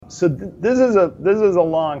This is a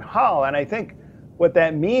long haul, and I think what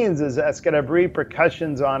that means is that's going to have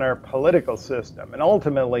repercussions on our political system, and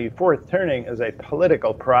ultimately, fourth turning is a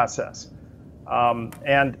political process, and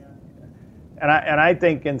I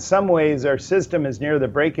think in some ways our system is near the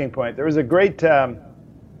breaking point. There was a great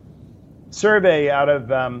survey out of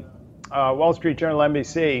Wall Street Journal,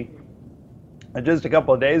 NBC, just a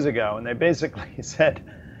couple of days ago, and they basically said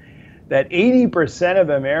that 80% of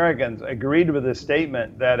Americans agreed with the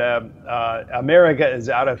statement that America is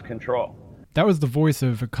out of control. That was the voice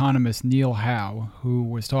of economist Neil Howe, who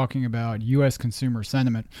was talking about U.S. consumer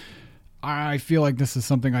sentiment. I feel like this is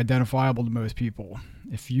something identifiable to most people.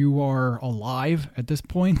 If you are alive at this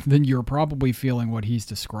point, then you're probably feeling what he's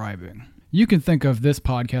describing. You can think of this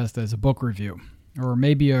podcast as a book review, or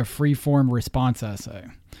maybe a free-form response essay.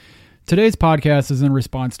 Today's podcast is in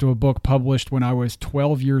response to a book published when I was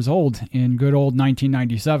 12 years old in good old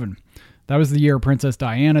 1997. That was the year Princess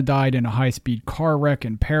Diana died in a high-speed car wreck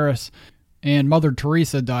in Paris, and Mother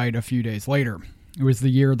Teresa died a few days later. It was the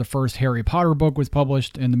year the first Harry Potter book was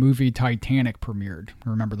published and the movie Titanic premiered.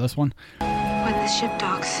 Remember this one? When the ship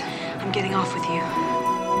docks, I'm getting off with you.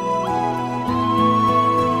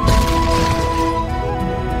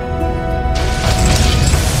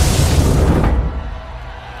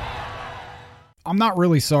 I'm not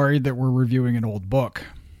really sorry that we're reviewing an old book.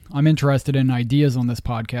 I'm interested in ideas on this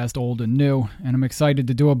podcast, old and new, and I'm excited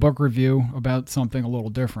to do a book review about something a little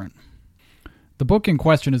different. The book in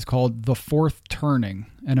question is called The Fourth Turning,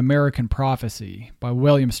 An American Prophecy by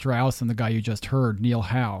William Strauss and the guy you just heard, Neil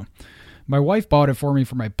Howe. My wife bought it for me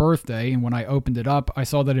for my birthday, and when I opened it up, I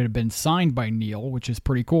saw that it had been signed by Neil, which is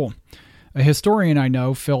pretty cool. A historian I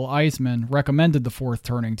know, Phil Eisman, recommended The Fourth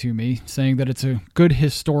Turning to me, saying that it's a good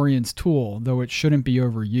historian's tool, though it shouldn't be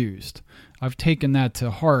overused. I've taken that to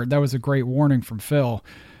heart. That was a great warning from Phil.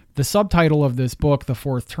 The subtitle of this book, The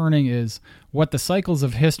Fourth Turning, is What the Cycles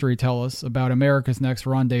of History Tell Us About America's Next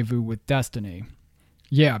Rendezvous with Destiny.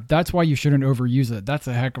 Yeah, that's why you shouldn't overuse it. That's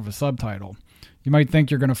a heck of a subtitle. You might think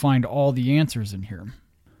you're going to find all the answers in here.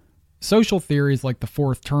 Social theories like the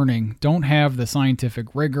fourth turning don't have the scientific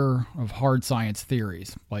rigor of hard science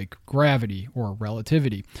theories, like gravity or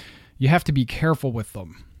relativity. You have to be careful with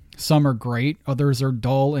them. Some are great, others are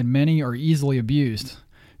dull, and many are easily abused.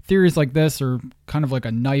 Theories like this are kind of like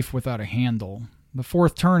a knife without a handle. The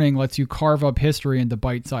fourth turning lets you carve up history into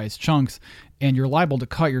bite-sized chunks, and you're liable to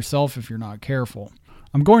cut yourself if you're not careful.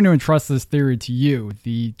 I'm going to entrust this theory to you,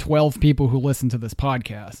 the 12 people who listen to this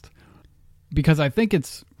podcast, because I think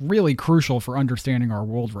it's really crucial for understanding our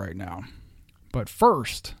world right now. But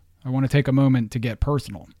first, I want to take a moment to get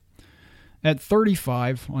personal. At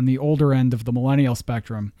 35, on the older end of the millennial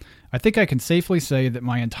spectrum, I think I can safely say that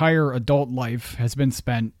my entire adult life has been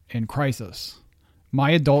spent in crisis.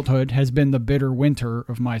 My adulthood has been the bitter winter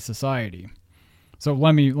of my society. So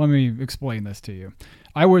let me explain this to you.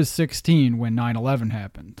 I was 16 when 9/11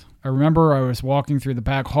 happened. I remember I was walking through the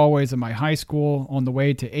back hallways of my high school on the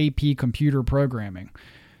way to AP Computer Programming.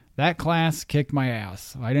 That class kicked my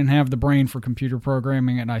ass. I didn't have the brain for computer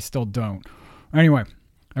programming, and I still don't. Anyway,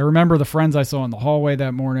 I remember the friends I saw in the hallway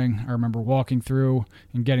that morning. I remember walking through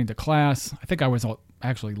and getting to class. I think I was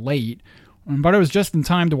actually late, but it was just in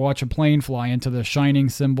time to watch a plane fly into the shining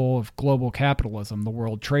symbol of global capitalism, the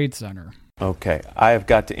World Trade Center. Okay, I have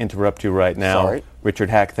got to interrupt you right now. Sorry. Richard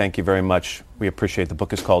Hack, thank you very much. We appreciate the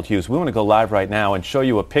book is called Hughes. We want to go live right now and show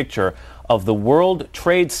you a picture of the World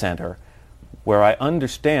Trade Center where I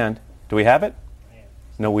understand, do we have it?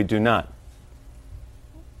 No, we do not.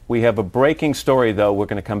 We have a breaking story, though. We're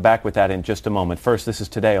going to come back with that in just a moment. First, this is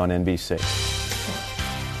Today on NBC.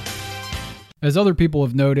 As other people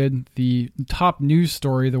have noted, the top news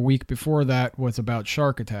story the week before that was about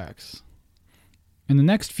shark attacks. In the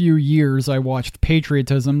next few years, I watched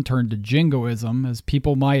patriotism turn to jingoism as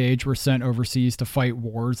people my age were sent overseas to fight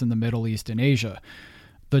wars in the Middle East and Asia.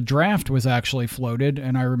 The draft was actually floated,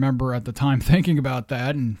 and I remember at the time thinking about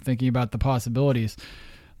that and thinking about the possibilities.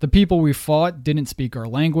 The people we fought didn't speak our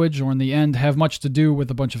language or in the end have much to do with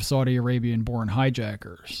a bunch of Saudi Arabian-born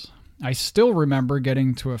hijackers. I still remember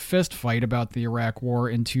getting to a fist fight about the Iraq War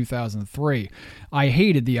in 2003. I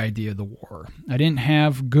hated the idea of the war. I didn't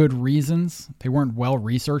have good reasons. They weren't well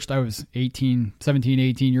researched. I was 17,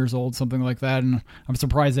 18 years old, something like that, and I'm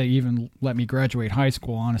surprised they even let me graduate high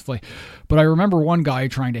school, honestly. But I remember one guy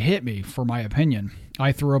trying to hit me for my opinion.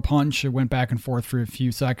 I threw a punch. It went back and forth for a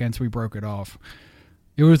few seconds. We broke it off.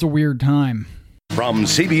 It was a weird time. From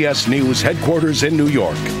CBS News headquarters in New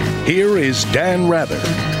York, here is Dan Rather.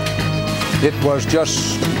 It was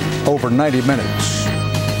just over 90 minutes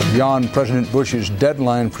beyond President Bush's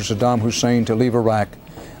deadline for Saddam Hussein to leave Iraq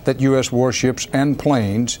that U.S. warships and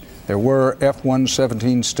planes, there were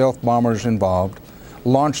F-117 stealth bombers involved,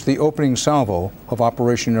 launched the opening salvo of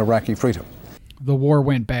Operation Iraqi Freedom. The war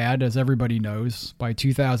went bad, as everybody knows. By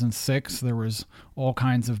 2006, there was all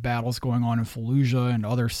kinds of battles going on in Fallujah and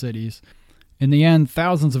other cities. In the end,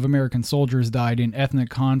 thousands of American soldiers died in ethnic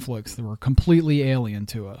conflicts that were completely alien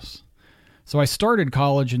to us. So I started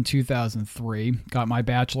college in 2003, got my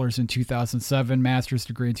bachelor's in 2007, master's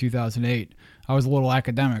degree in 2008. I was a little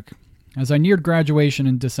academic. As I neared graduation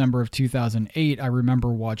in December of 2008, I remember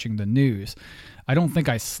watching the news. I don't think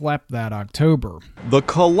I slept that October. The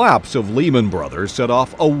collapse of Lehman Brothers set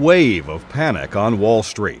off a wave of panic on Wall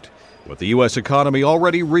Street. With the U.S. economy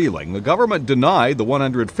already reeling, the government denied the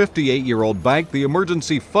 158-year-old bank the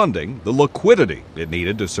emergency funding, the liquidity it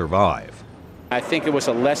needed to survive. I think it was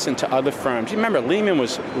a lesson to other firms. You remember, Lehman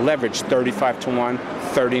was leveraged 35-1,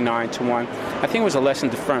 39-1. I think it was a lesson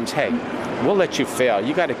to firms, hey, we'll let you fail.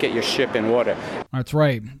 You got to get your ship in order. That's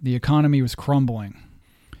right. The economy was crumbling.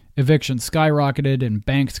 Evictions skyrocketed and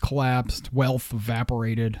banks collapsed. Wealth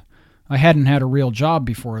evaporated. I hadn't had a real job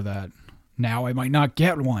before that. Now I might not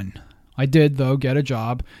get one. I did, though, get a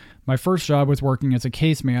job. My first job was working as a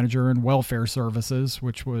case manager in welfare services,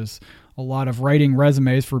 which was a lot of writing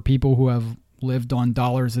resumes for people who have lived on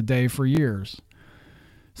dollars a day for years.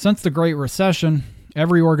 Since the Great Recession,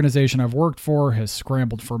 every organization I've worked for has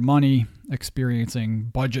scrambled for money, experiencing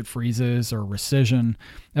budget freezes or rescission.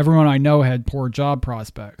 Everyone I know had poor job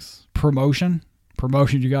prospects. Promotion?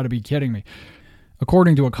 Promotion, you got to be kidding me.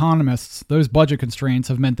 According to economists, those budget constraints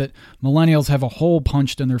have meant that millennials have a hole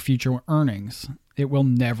punched in their future earnings. It will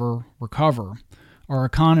never recover. Our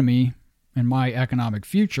economy, and my economic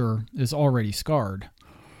future, is already scarred.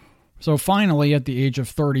 So finally, at the age of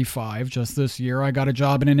 35, just this year, I got a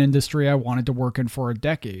job in an industry I wanted to work in for a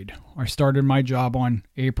decade. I started my job on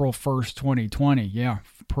April 1st, 2020. Yeah,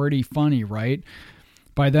 pretty funny, right?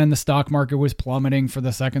 By then, the stock market was plummeting for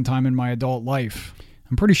the second time in my adult life.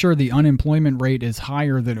 I'm pretty sure the unemployment rate is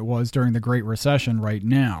higher than it was during the Great Recession right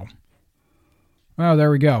now. Well,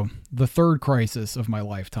 there we go. The third crisis of my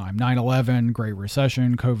lifetime. 9/11, Great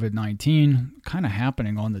Recession, COVID-19, kind of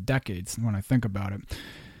happening on the decades when I think about it.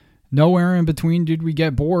 Nowhere in between did we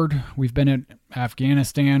get bored. We've been in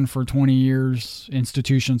Afghanistan for 20 years.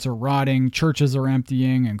 Institutions are rotting, churches are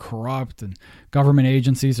emptying and corrupt, and government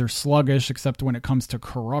agencies are sluggish except when it comes to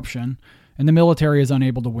corruption, and the military is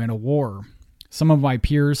unable to win a war. Some of my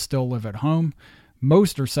peers still live at home.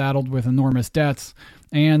 Most are saddled with enormous debts,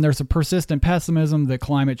 and there's a persistent pessimism that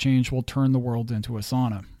climate change will turn the world into a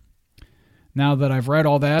sauna. Now that I've read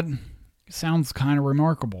all that, it sounds kind of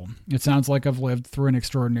remarkable. It sounds like I've lived through an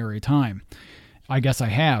extraordinary time. I guess I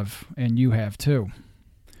have, and you have too.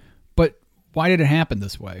 But why did it happen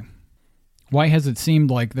this way? Why has it seemed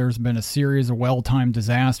like there's been a series of well-timed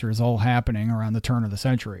disasters all happening around the turn of the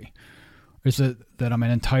century? Is it that I'm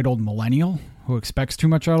an entitled millennial who expects too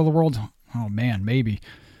much out of the world? Oh man, maybe.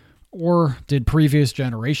 Or did previous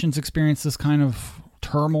generations experience this kind of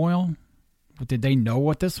turmoil? Did they know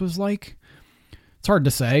what this was like? It's hard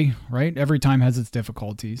to say, right? Every time has its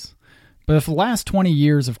difficulties. But if the last 20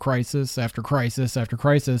 years of crisis after crisis after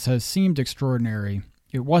crisis has seemed extraordinary,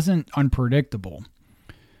 it wasn't unpredictable.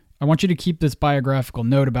 I want you to keep this biographical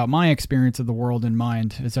note about my experience of the world in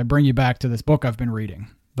mind as I bring you back to this book I've been reading,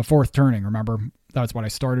 The Fourth Turning, remember? That's what I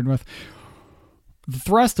started with. The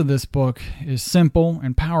thrust of this book is simple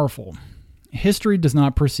and powerful. History does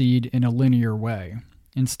not proceed in a linear way.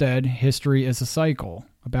 Instead, history is a cycle,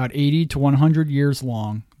 about 80 to 100 years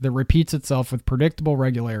long, that repeats itself with predictable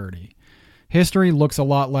regularity. History looks a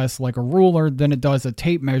lot less like a ruler than it does a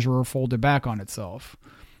tape measure folded back on itself.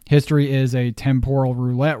 History is a temporal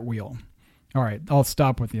roulette wheel. All right, I'll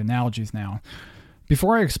stop with the analogies now.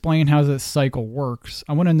 Before I explain how this cycle works,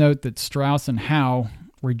 I want to note that Strauss and Howe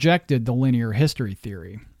rejected the linear history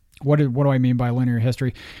theory. What do I mean by linear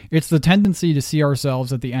history? It's the tendency to see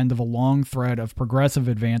ourselves at the end of a long thread of progressive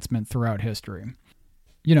advancement throughout history.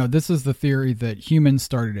 You know, this is the theory that humans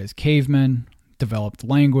started as cavemen, developed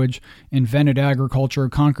language, invented agriculture,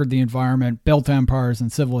 conquered the environment, built empires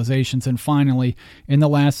and civilizations, and finally, in the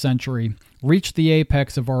last century, reached the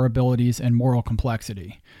apex of our abilities and moral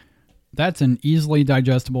complexity. That's an easily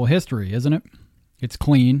digestible history, isn't it? It's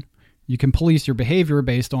clean. You can police your behavior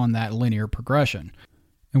based on that linear progression.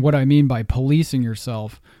 And what I mean by policing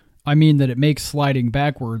yourself, I mean that it makes sliding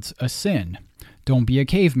backwards a sin. Don't be a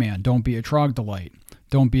caveman. Don't be a troglodyte.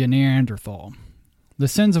 Don't be a Neanderthal. The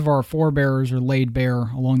sins of our forebears are laid bare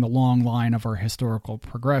along the long line of our historical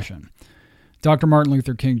progression. Dr. Martin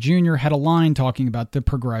Luther King Jr. had a line talking about the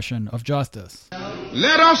progression of justice.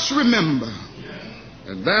 Let us remember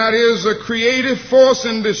And that is a creative force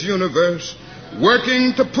in this universe,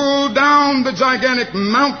 working to pull down the gigantic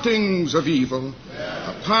mountains of evil.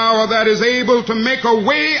 A power that is able to make a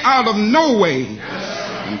way out of no way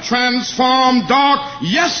and transform dark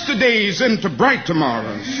yesterdays into bright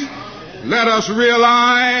tomorrows. Let us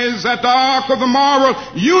realize that the arc of the moral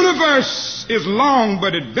universe is long,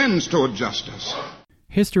 but it bends toward justice.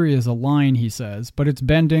 History is a line, he says, but it's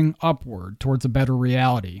bending upward towards a better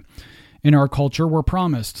reality. In our culture, we're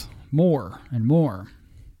promised more and more.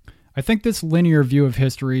 I think this linear view of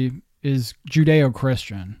history is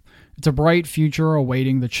Judeo-Christian. It's a bright future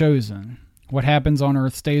awaiting the chosen. What happens on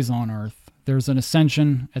earth stays on earth. There's an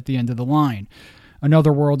ascension at the end of the line.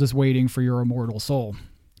 Another world is waiting for your immortal soul.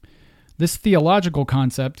 This theological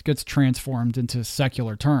concept gets transformed into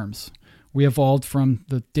secular terms. We evolved from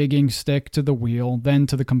the digging stick to the wheel, then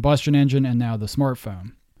to the combustion engine, and now the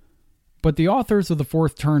smartphone. But the authors of The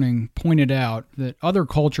Fourth Turning pointed out that other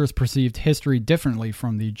cultures perceived history differently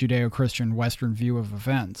from the Judeo-Christian Western view of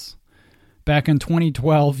events. Back in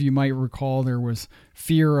 2012, you might recall there was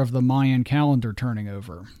fear of the Mayan calendar turning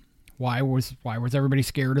over. Why was everybody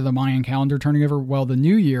scared of the Mayan calendar turning over? Well, the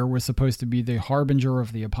new year was supposed to be the harbinger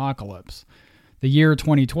of the apocalypse. The year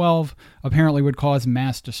 2012 apparently would cause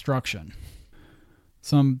mass destruction.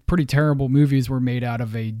 Some pretty terrible movies were made out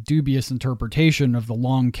of a dubious interpretation of the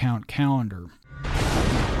long count calendar.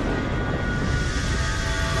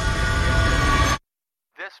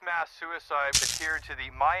 This mass suicide adhered to the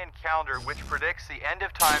Mayan calendar, which predicts the end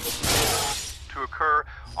of time to occur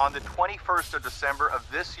on the 21st of December of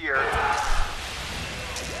this year.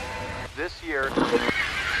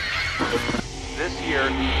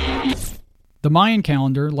 The Mayan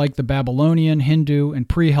calendar, like the Babylonian, Hindu, and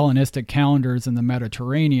pre-Hellenistic calendars in the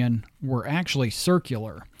Mediterranean, were actually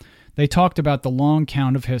circular. They talked about the long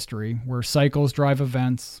count of history, where cycles drive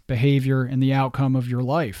events, behavior, and the outcome of your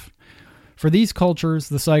life. For these cultures,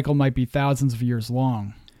 the cycle might be thousands of years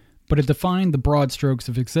long, but it defined the broad strokes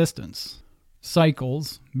of existence.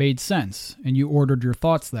 Cycles made sense, and you ordered your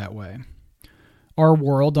thoughts that way. Our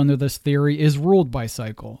world, under this theory, is ruled by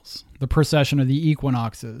cycles. The precession of the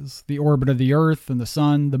equinoxes, the orbit of the Earth and the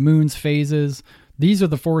Sun, the Moon's phases. These are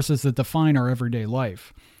the forces that define our everyday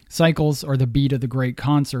life. Cycles are the beat of the great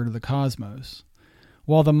concert of the cosmos.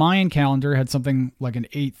 While the Mayan calendar had something like an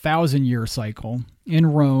 8,000-year cycle, in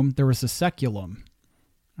Rome there was a saeculum.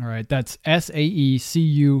 All right, that's S-A-E-C-U-L-U-M,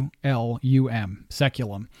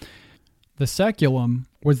 saeculum. The saeculum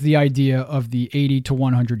was the idea of the 80 to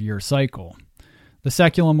 100-year cycle. The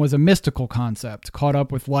saeculum was a mystical concept, caught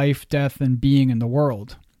up with life, death, and being in the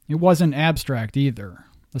world. It wasn't abstract either.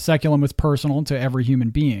 The saeculum was personal to every human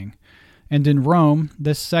being. And in Rome,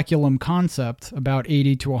 this saeculum concept, about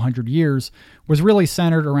 80 to 100 years, was really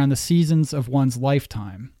centered around the seasons of one's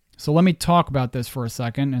lifetime. So let me talk about this for a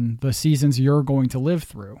second and the seasons you're going to live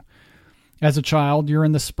through. As a child, you're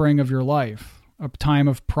in the spring of your life, a time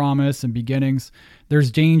of promise and beginnings.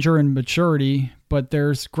 There's danger and maturity, but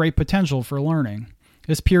there's great potential for learning.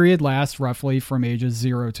 This period lasts roughly from ages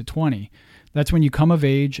 0 to 20. That's when you come of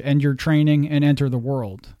age, end your training, and enter the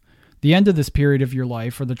world. The end of this period of your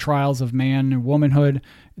life are the trials of man and womanhood,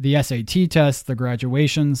 the SAT tests, the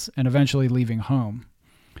graduations, and eventually leaving home.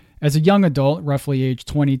 As a young adult, roughly age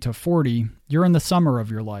 20 to 40, you're in the summer of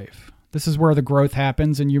your life. This is where the growth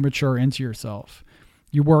happens and you mature into yourself.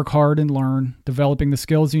 You work hard and learn, developing the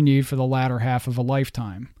skills you need for the latter half of a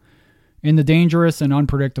lifetime. In the dangerous and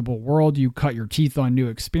unpredictable world, you cut your teeth on new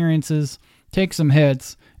experiences, take some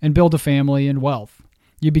hits, and build a family and wealth.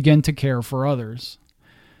 You begin to care for others.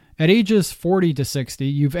 At ages 40 to 60,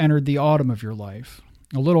 you've entered the autumn of your life.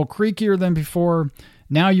 A little creakier than before,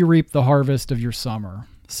 now you reap the harvest of your summer,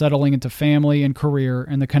 settling into family and career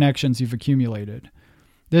and the connections you've accumulated.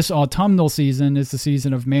 This autumnal season is the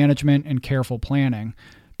season of management and careful planning.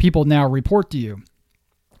 People now report to you.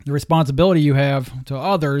 The responsibility you have to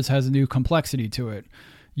others has a new complexity to it.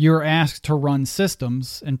 You're asked to run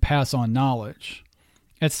systems and pass on knowledge.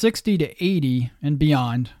 At 60 to 80 and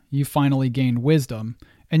beyond, you finally gain wisdom,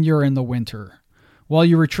 and you're in the winter. While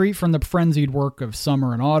you retreat from the frenzied work of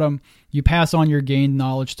summer and autumn, you pass on your gained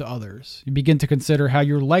knowledge to others. You begin to consider how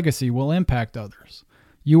your legacy will impact others.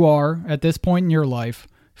 You are, at this point in your life,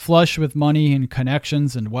 flush with money and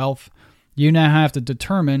connections and wealth. You now have to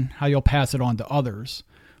determine how you'll pass it on to others.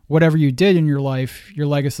 Whatever you did in your life, your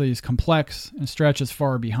legacy is complex and stretches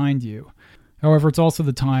far behind you. However, it's also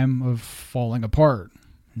the time of falling apart,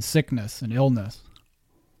 and sickness and illness.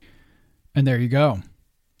 And there you go.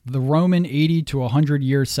 The Roman 80 to 100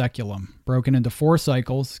 year saeculum, broken into 4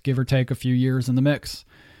 cycles, give or take a few years in the mix.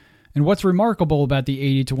 And what's remarkable about the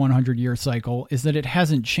 80 to 100 year cycle is that it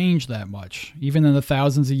hasn't changed that much, even in the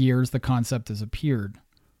thousands of years the concept has appeared.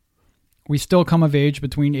 We still come of age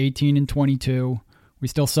between 18 and 22. We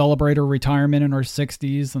still celebrate our retirement in our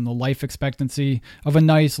 60s, and the life expectancy of a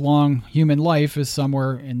nice, long human life is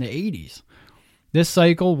somewhere in the 80s. This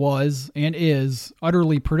cycle was and is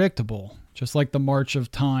utterly predictable, just like the march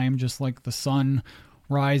of time, just like the sun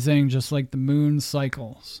rising, just like the moon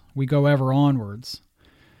cycles. We go ever onwards.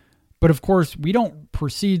 But of course, we don't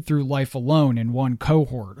proceed through life alone in one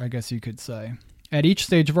cohort, I guess you could say. At each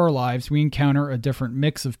stage of our lives, we encounter a different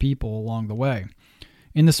mix of people along the way.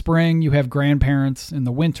 In the spring, you have grandparents in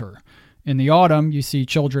the winter. In the autumn, you see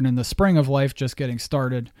children in the spring of life just getting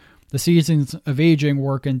started. The seasons of aging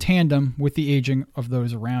work in tandem with the aging of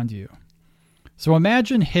those around you. So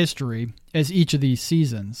imagine history as each of these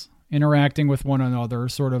seasons, interacting with one another,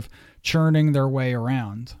 sort of churning their way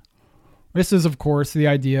around. This is, of course, the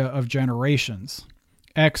idea of generations.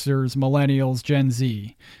 Xers, Millennials, Gen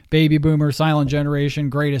Z, Baby Boomers, Silent Generation,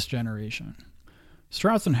 Greatest Generation.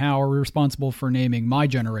 Strauss and Howe are responsible for naming my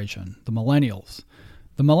generation, the Millennials.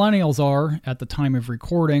 The Millennials are, at the time of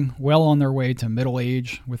recording, well on their way to middle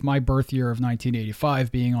age, with my birth year of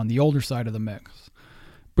 1985 being on the older side of the mix.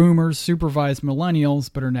 Boomers supervise Millennials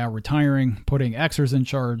but are now retiring, putting Xers in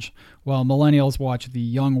charge, while Millennials watch the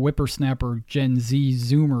young whippersnapper Gen Z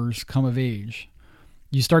Zoomers come of age.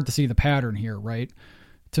 You start to see the pattern here, right?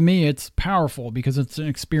 To me, it's powerful because it's an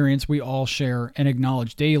experience we all share and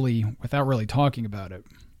acknowledge daily without really talking about it.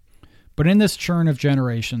 But in this churn of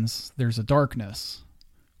generations, there's a darkness.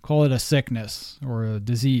 Call it a sickness or a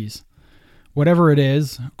disease. Whatever it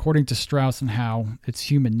is, according to Strauss and Howe, it's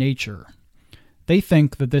human nature. They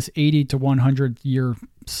think that this 80 to 100 year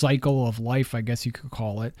cycle of life, I guess you could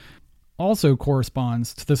call it, also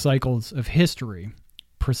corresponds to the cycles of history,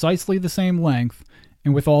 precisely the same length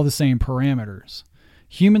and with all the same parameters.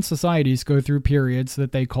 Human societies go through periods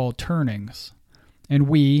that they call turnings. And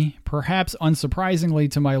we, perhaps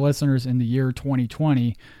unsurprisingly to my listeners in the year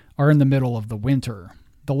 2020, are in the middle of the winter,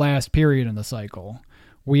 the last period in the cycle.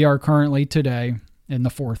 We are currently today in the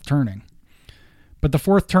fourth turning. But the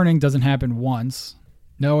fourth turning doesn't happen once.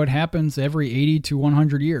 No, it happens every 80 to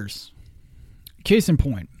 100 years. Case in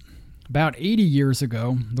point, about 80 years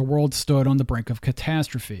ago, the world stood on the brink of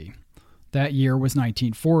catastrophe. That year was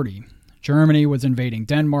 1940. Germany was invading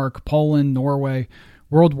Denmark, Poland, Norway.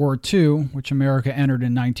 World War II, which America entered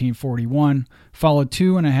in 1941, followed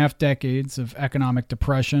 2.5 decades of economic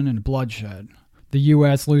depression and bloodshed. The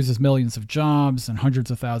U.S. loses millions of jobs and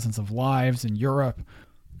hundreds of thousands of lives in Europe.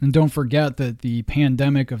 And don't forget that the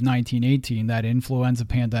pandemic of 1918, that influenza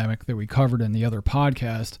pandemic that we covered in the other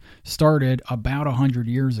podcast, started about 100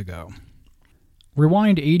 years ago.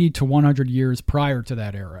 Rewind 80 to 100 years prior to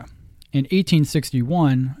that era. In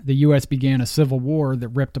 1861, the U.S. began a civil war that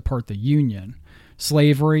ripped apart the Union.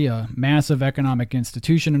 Slavery, a massive economic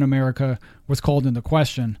institution in America, was called into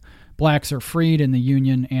question. Blacks are freed in the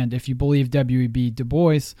Union, and if you believe W.E.B. Du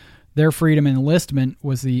Bois, their freedom and enlistment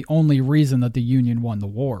was the only reason that the Union won the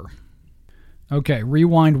war. Okay,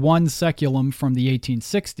 rewind one seculum from the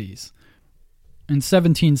 1860s. In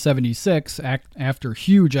 1776, after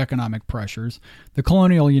huge economic pressures, the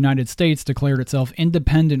colonial United States declared itself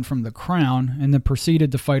independent from the crown and then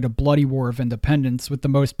proceeded to fight a bloody war of independence with the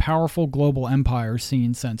most powerful global empire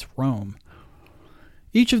seen since Rome.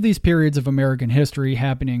 Each of these periods of American history,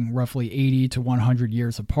 happening roughly 80 to 100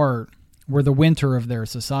 years apart, were the winter of their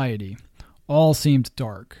society. All seemed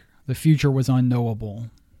dark. The future was unknowable.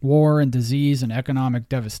 War and disease and economic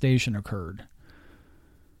devastation occurred.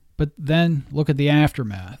 But then, look at the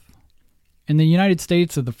aftermath. In the United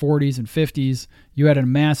States of the 40s and 50s, you had a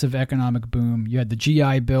massive economic boom. You had the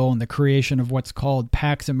GI Bill and the creation of what's called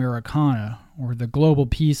Pax Americana, or the global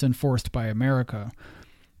peace enforced by America.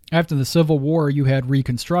 After the Civil War, you had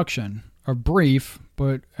Reconstruction, a brief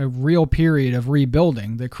but a real period of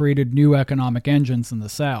rebuilding that created new economic engines in the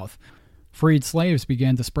South. Freed slaves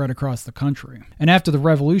began to spread across the country. And after the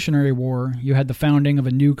Revolutionary War, you had the founding of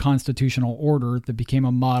a new constitutional order that became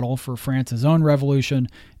a model for France's own revolution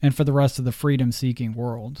and for the rest of the freedom-seeking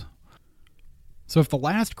world. So if the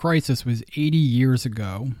last crisis was 80 years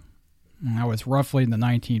ago, and that was roughly in the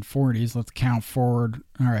 1940s, let's count forward.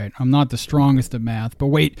 All right, I'm not the strongest at math, but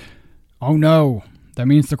wait, oh no, that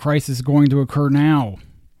means the crisis is going to occur now.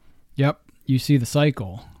 Yep, you see the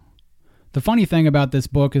cycle. The funny thing about this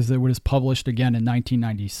book is that it was published again in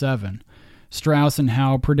 1997. Strauss and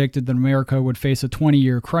Howe predicted that America would face a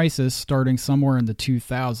 20-year crisis starting somewhere in the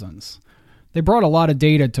 2000s. They brought a lot of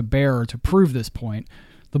data to bear to prove this point.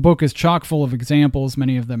 The book is chock full of examples,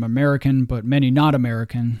 many of them American, but many not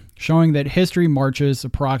American, showing that history marches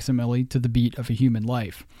approximately to the beat of a human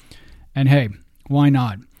life. And hey, why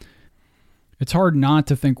not? It's hard not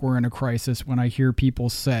to think we're in a crisis when I hear people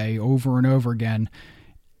say over and over again,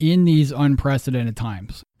 in these unprecedented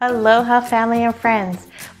times. Aloha, family and friends.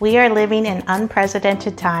 We are living in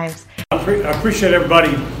unprecedented times. I appreciate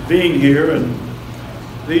everybody being here, and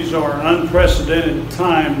these are unprecedented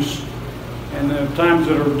times, and times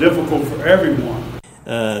that are difficult for everyone.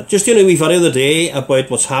 Just doing a wee video today about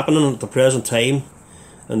what's happening at the present time,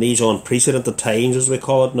 and these unprecedented times, as we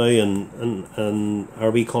call it now, in our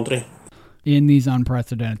wee country. In these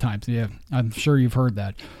unprecedented times, yeah, I'm sure you've heard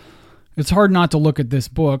that. It's hard not to look at this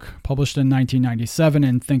book, published in 1997,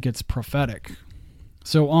 and think it's prophetic.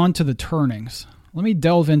 So on to the turnings. Let me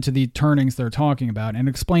delve into the turnings they're talking about and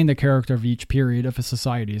explain the character of each period of a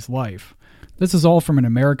society's life. This is all from an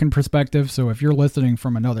American perspective, so if you're listening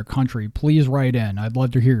from another country, please write in. I'd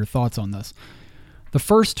love to hear your thoughts on this. The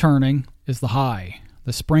first turning is the high,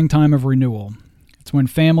 the springtime of renewal. It's when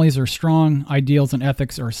families are strong, ideals and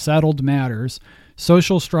ethics are settled matters,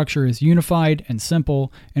 social structure is unified and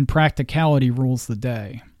simple, and practicality rules the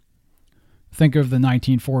day. Think of the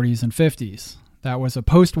 1940s and 50s. That was a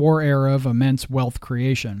post-war era of immense wealth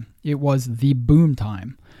creation. It was the boom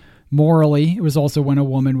time. Morally, it was also when a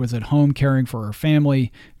woman was at home caring for her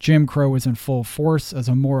family, Jim Crow was in full force as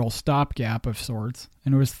a moral stopgap of sorts,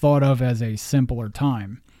 and it was thought of as a simpler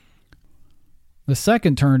time. The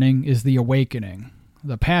second turning is the awakening,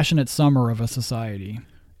 the passionate summer of a society.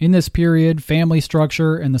 In this period, family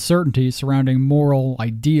structure and the certainty surrounding moral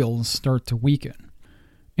ideals start to weaken.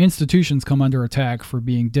 Institutions come under attack for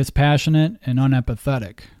being dispassionate and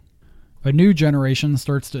unempathetic. A new generation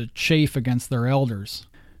starts to chafe against their elders.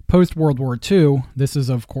 Post-World War II, this is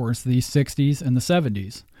of course the 60s and the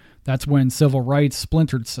 70s. That's when civil rights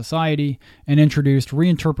splintered society and introduced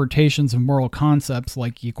reinterpretations of moral concepts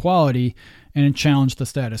like equality and challenged the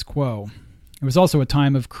status quo. It was also a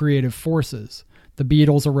time of creative forces. The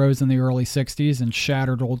Beatles arose in the early 60s and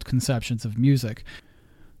shattered old conceptions of music.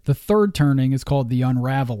 The third turning is called the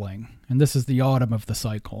unraveling, and this is the autumn of the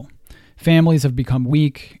cycle. Families have become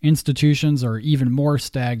weak, institutions are even more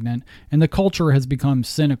stagnant, and the culture has become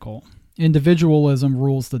cynical. Individualism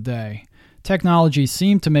rules the day. Technology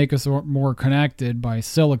seemed to make us more connected by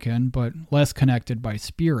silicon, but less connected by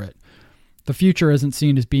spirit. The future isn't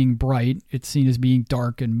seen as being bright, it's seen as being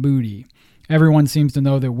dark and moody. Everyone seems to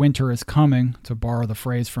know that winter is coming, to borrow the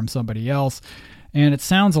phrase from somebody else, and it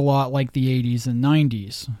sounds a lot like the 80s and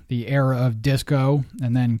 90s, the era of disco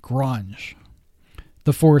and then grunge.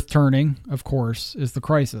 The fourth turning, of course, is the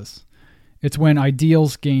crisis. It's when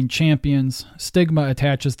ideals gain champions, stigma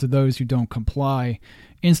attaches to those who don't comply,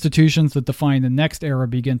 institutions that define the next era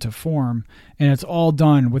begin to form, and it's all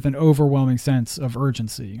done with an overwhelming sense of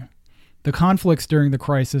urgency. The conflicts during the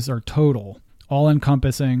crisis are total,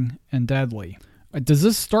 all-encompassing, and deadly. Does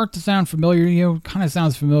this start to sound familiar to you? It kind of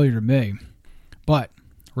sounds familiar to me. But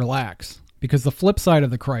relax, because the flip side of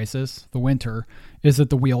the crisis, the winter, is that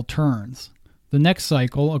the wheel turns. The next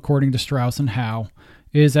cycle, according to Strauss and Howe,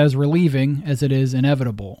 is as relieving as it is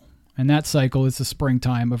inevitable, and that cycle is the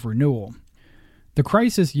springtime of renewal. The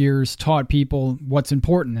crisis years taught people what's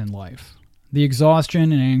important in life. The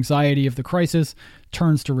exhaustion and anxiety of the crisis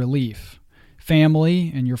turns to relief.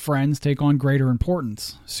 Family and your friends take on greater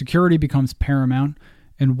importance. Security becomes paramount,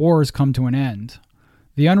 and wars come to an end.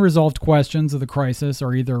 The unresolved questions of the crisis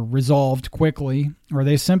are either resolved quickly, or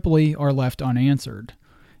they simply are left unanswered.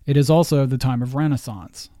 It is also the time of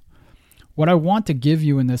Renaissance. What I want to give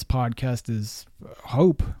you in this podcast is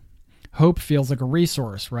hope. Hope feels like a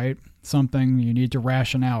resource, right? Something you need to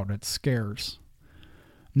ration out. It's scarce.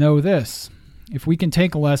 Know this. If we can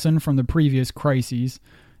take a lesson from the previous crises,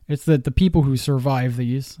 it's that the people who survive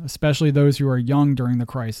these, especially those who are young during the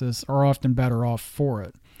crisis, are often better off for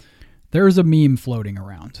it. There's a meme floating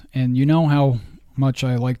around, and you know how much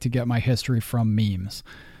I like to get my history from memes.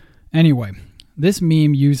 Anyway, this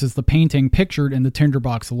meme uses the painting pictured in the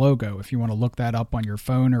Tinderbox logo, if you want to look that up on your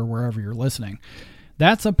phone or wherever you're listening.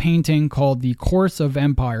 That's a painting called The Course of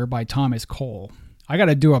Empire by Thomas Cole. I got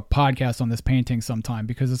to do a podcast on this painting sometime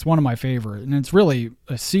because it's one of my favorite, and it's really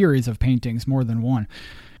a series of paintings, more than one.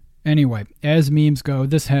 Anyway, as memes go,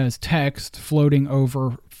 this has text floating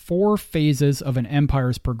over 4 phases of an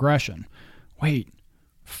empire's progression. Wait,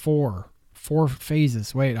 4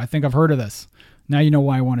 phases. Wait, I think I've heard of this. Now you know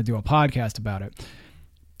why I want to do a podcast about it.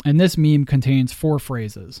 And this meme contains 4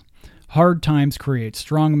 phrases. Hard times create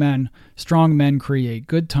strong men create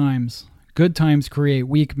good times create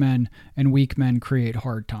weak men, and weak men create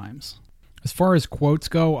hard times. As far as quotes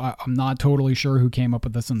go, I'm not totally sure who came up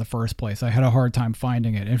with this in the first place. I had a hard time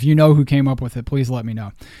finding it. If you know who came up with it, please let me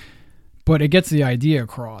know. But it gets the idea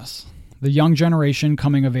across. The young generation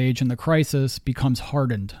coming of age in the crisis becomes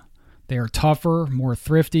hardened. They are tougher, more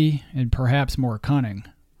thrifty, and perhaps more cunning.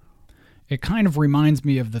 It kind of reminds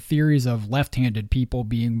me of the theories of left-handed people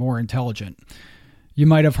being more intelligent. You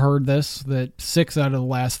might have heard this, that 6 out of the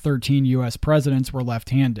last 13 U.S. presidents were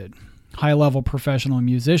left-handed. High-level professional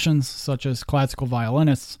musicians, such as classical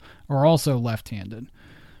violinists, are also left-handed.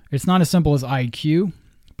 It's not as simple as IQ,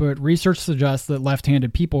 but research suggests that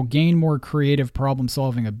left-handed people gain more creative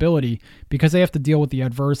problem-solving ability because they have to deal with the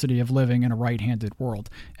adversity of living in a right-handed world.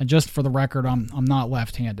 And just for the record, I'm not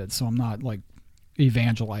left-handed, so I'm not like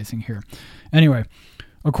evangelizing here. Anyway,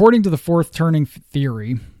 according to the fourth turning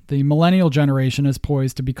theory, the millennial generation is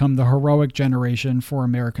poised to become the heroic generation for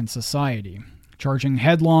American society, charging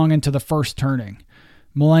headlong into the first turning.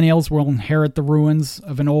 Millennials will inherit the ruins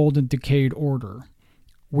of an old and decayed order.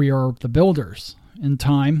 We are the builders. In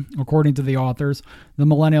time, according to the authors, the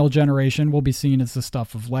millennial generation will be seen as the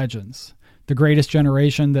stuff of legends. The greatest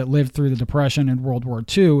generation that lived through the Depression and World War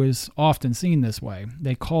II is often seen this way.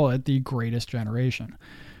 They call it the greatest generation.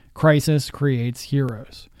 Crisis creates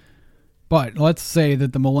heroes. But let's say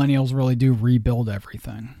that the millennials really do rebuild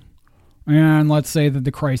everything. And let's say that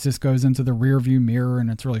the crisis goes into the rearview mirror and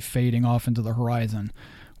it's really fading off into the horizon.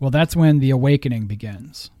 Well, that's when the awakening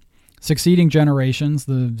begins. Succeeding generations,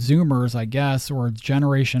 the Zoomers, I guess, or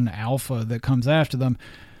Generation Alpha that comes after them,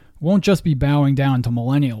 won't just be bowing down to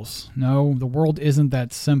millennials. No, the world isn't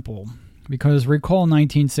that simple. Because recall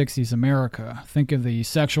 1960s America. Think of the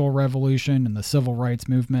sexual revolution and the civil rights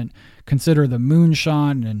movement. Consider the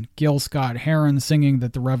moonshot and Gil Scott-Heron singing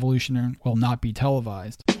that the revolution will not be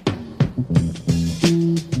televised.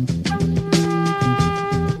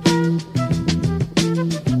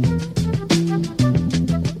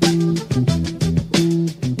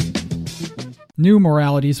 New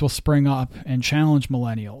moralities will spring up and challenge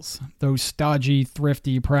millennials. Those stodgy,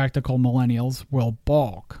 thrifty, practical millennials will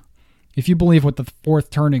balk. If you believe what the fourth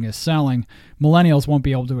turning is selling, millennials won't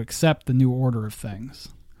be able to accept the new order of things.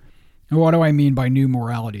 And what do I mean by new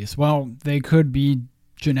moralities? Well, they could be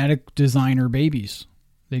genetic designer babies.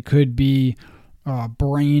 They could be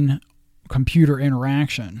brain-computer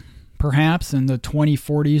interaction. Perhaps in the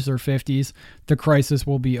 2040s or 50s, the crisis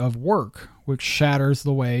will be of work, which shatters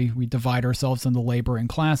the way we divide ourselves into laboring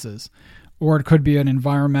classes. Or it could be an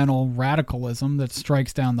environmental radicalism that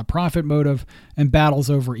strikes down the profit motive and battles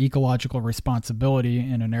over ecological responsibility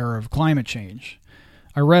in an era of climate change.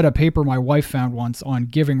 I read a paper my wife found once on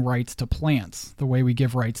giving rights to plants, the way we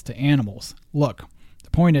give rights to animals. Look, the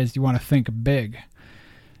point is you want to think big.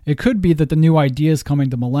 It could be that the new ideas coming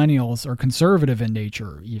to millennials are conservative in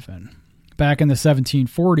nature, even. Back in the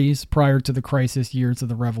 1740s, prior to the crisis years of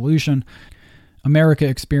the Revolution, America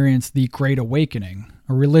experienced the Great Awakening,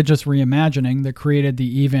 a religious reimagining that created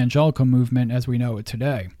the evangelical movement as we know it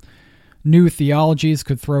today. New theologies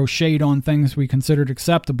could throw shade on things we considered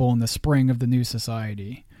acceptable in the spring of the new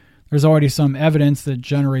society. There's already some evidence that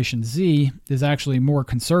Generation Z is actually more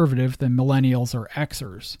conservative than millennials or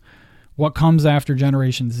Xers. What comes after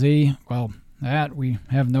Generation Z? Well, that we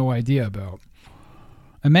have no idea about.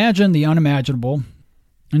 Imagine the unimaginable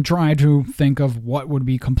and try to think of what would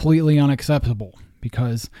be completely unacceptable,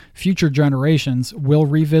 because future generations will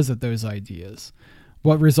revisit those ideas.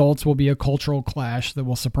 What results will be a cultural clash that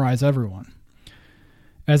will surprise everyone.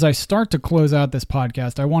 As I start to close out this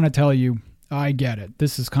podcast, I want to tell you, I get it.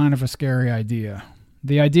 This is kind of a scary idea.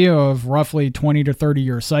 The idea of roughly 20 to 30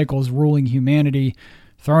 year cycles ruling humanity,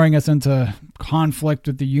 throwing us into conflict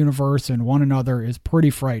with the universe and one another is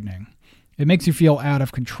pretty frightening. It makes you feel out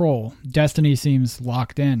of control. Destiny seems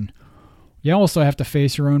locked in. You also have to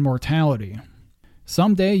face your own mortality.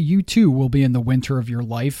 Someday you too will be in the winter of your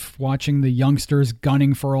life, watching the youngsters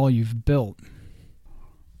gunning for all you've built.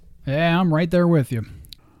 Yeah, I'm right there with you.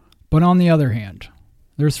 But on the other hand,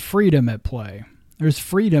 there's freedom at play. There's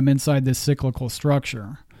freedom inside this cyclical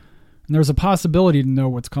structure. And there's a possibility to know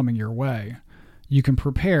what's coming your way. You can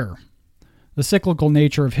prepare. The cyclical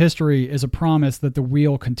nature of history is a promise that the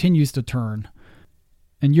wheel continues to turn,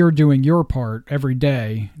 and you're doing your part every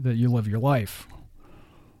day that you live your life.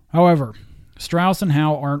 However, Strauss and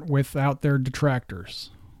Howe aren't without their detractors.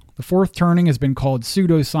 The fourth turning has been called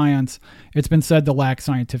pseudoscience, it's been said to lack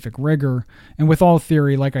scientific rigor, and with all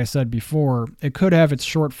theory, like I said before, it could have its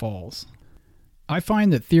shortfalls. I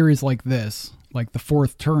find that theories like this, like the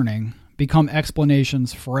fourth turning, become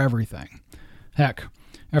explanations for everything. Heck,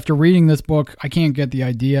 after reading this book, I can't get the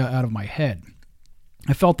idea out of my head.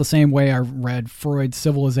 I felt the same way I read Freud's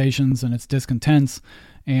Civilizations and its Discontents,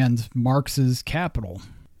 and Marx's Capital.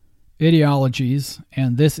 Ideologies,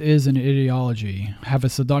 and this is an ideology, have a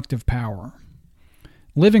seductive power.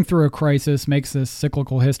 Living through a crisis makes this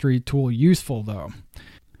cyclical history tool useful, though,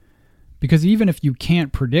 because even if you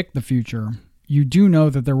can't predict the future, you do know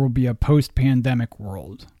that there will be a post-pandemic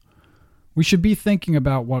world. We should be thinking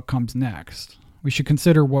about what comes next. We should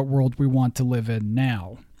consider what world we want to live in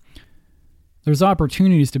now. There's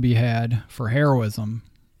opportunities to be had for heroism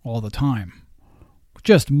all the time,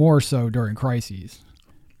 just more so during crises.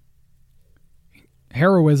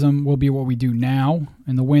 Heroism will be what we do now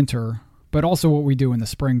in the winter, but also what we do in the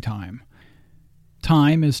springtime.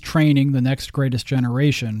 Time is training the next greatest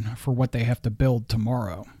generation for what they have to build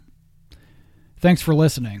tomorrow. Thanks for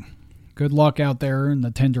listening. Good luck out there in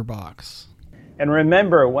the tinderbox. And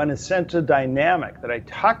remember, one essential dynamic that I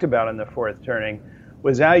talked about in the fourth turning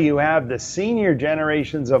was how you have the senior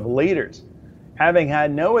generations of leaders, having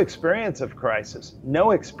had no experience of crisis,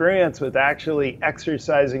 no experience with actually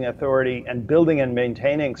exercising authority and building and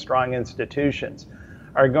maintaining strong institutions,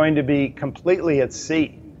 are going to be completely at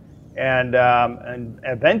sea. And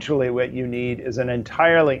eventually what you need is an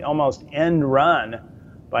entirely almost end run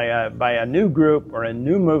by a new group or a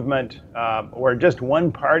new movement or just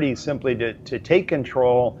one party simply to take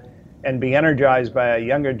control and be energized by a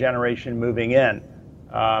younger generation moving in.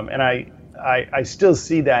 And I still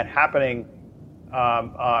see that happening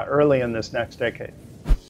early in this next decade.